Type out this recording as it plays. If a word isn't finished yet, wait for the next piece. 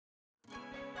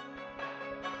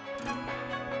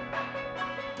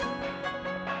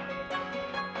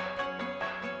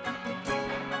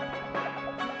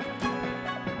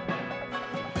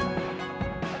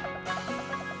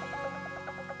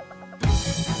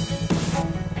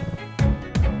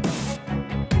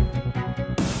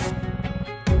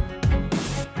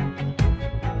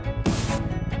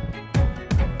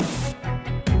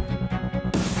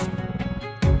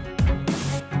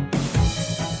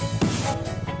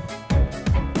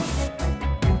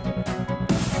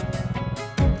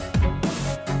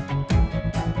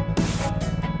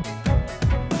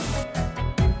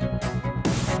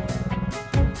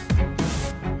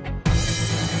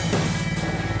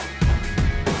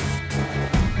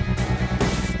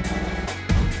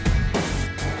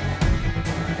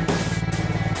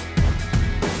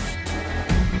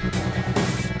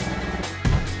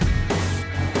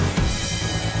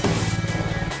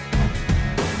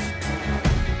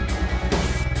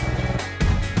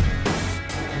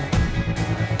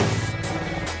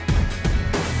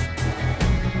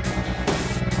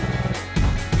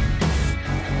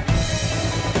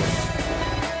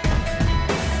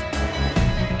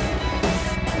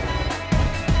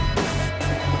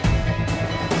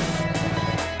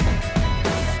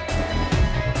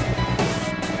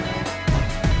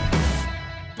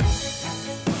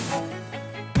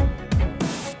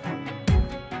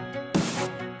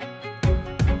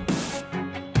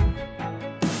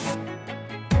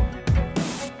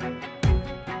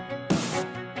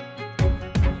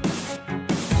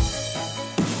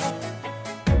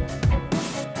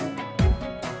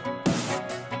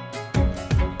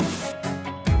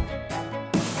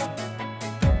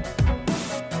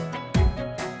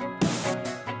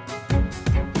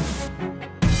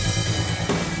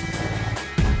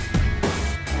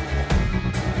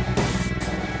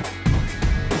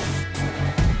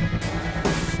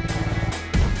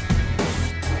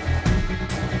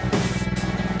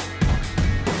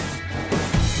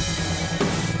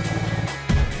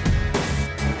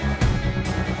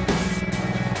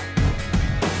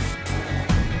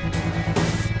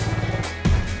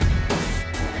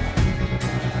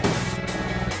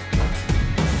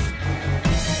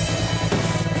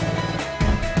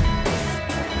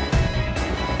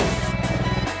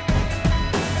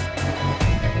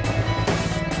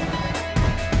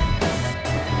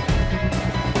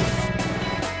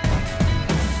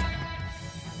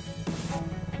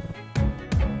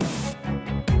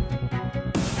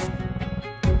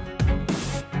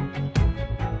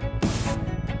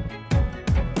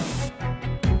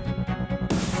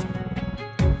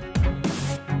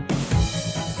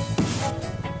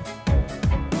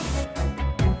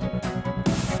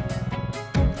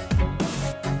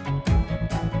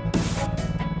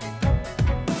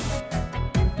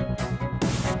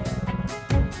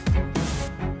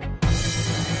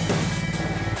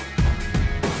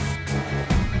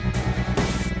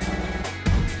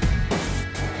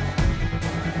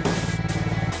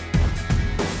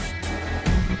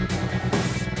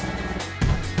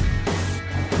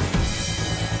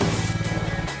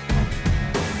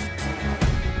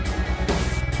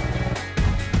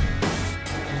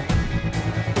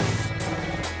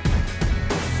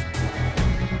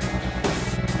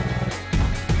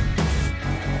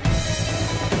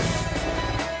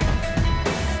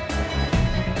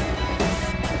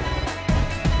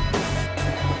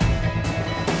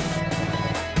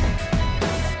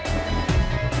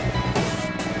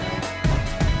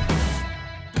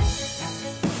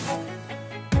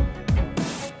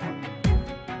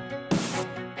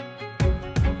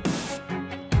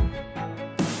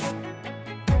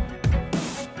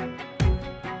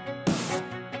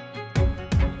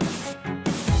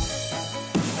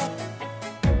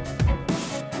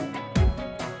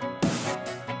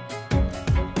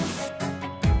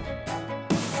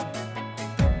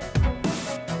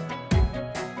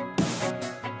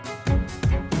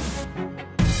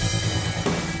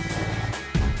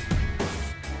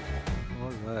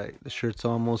Alright, the shirt's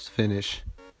almost finished.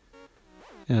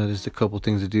 Yeah, there's a couple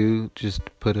things to do. Just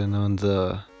put it on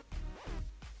the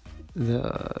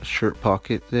shirt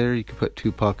pocket there. You can put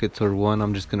two pockets or one.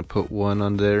 I'm just gonna put one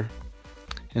on there,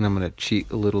 and I'm gonna cheat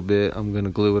a little bit. I'm gonna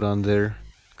glue it on there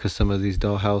because some of these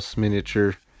dollhouse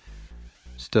miniature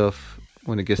stuff,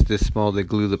 when it gets this small, they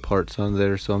glue the parts on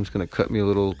there. So I'm just gonna cut me a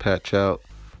little patch out,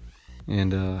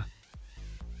 and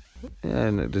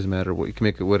it doesn't matter what, you can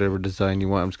make it whatever design you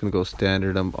want. I'm just gonna go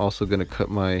standard. I'm also gonna cut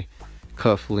my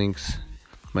cuff links,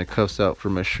 my cuffs out for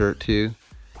my shirt too,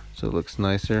 so it looks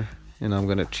nicer. And I'm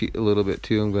gonna cheat a little bit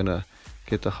too. I'm gonna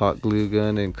get the hot glue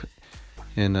gun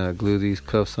and glue these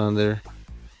cuffs on there,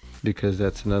 because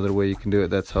that's another way you can do it.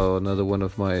 That's how another one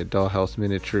of my dollhouse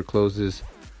miniature clothes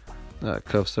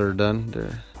cuffs are done.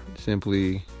 They're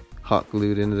simply hot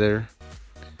glued into there,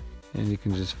 and you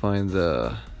can just find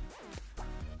a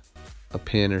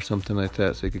pin or something like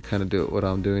that, so you can kind of do it what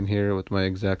I'm doing here with my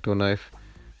X-Acto knife,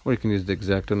 or you can use the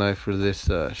X-Acto knife for this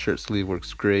shirt sleeve.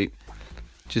 Works great.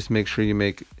 Just make sure you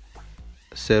make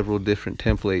several different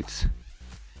templates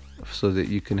so that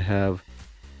you can have,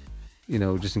 you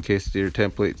know, just in case your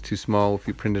template's too small, if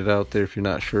you print it out there, if you're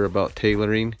not sure about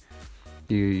tailoring,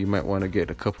 you might want to get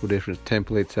a couple different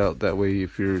templates out. That way,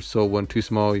 if you sew one too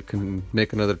small, you can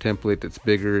make another template that's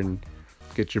bigger and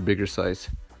get your bigger size.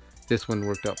 This one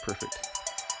worked out perfect.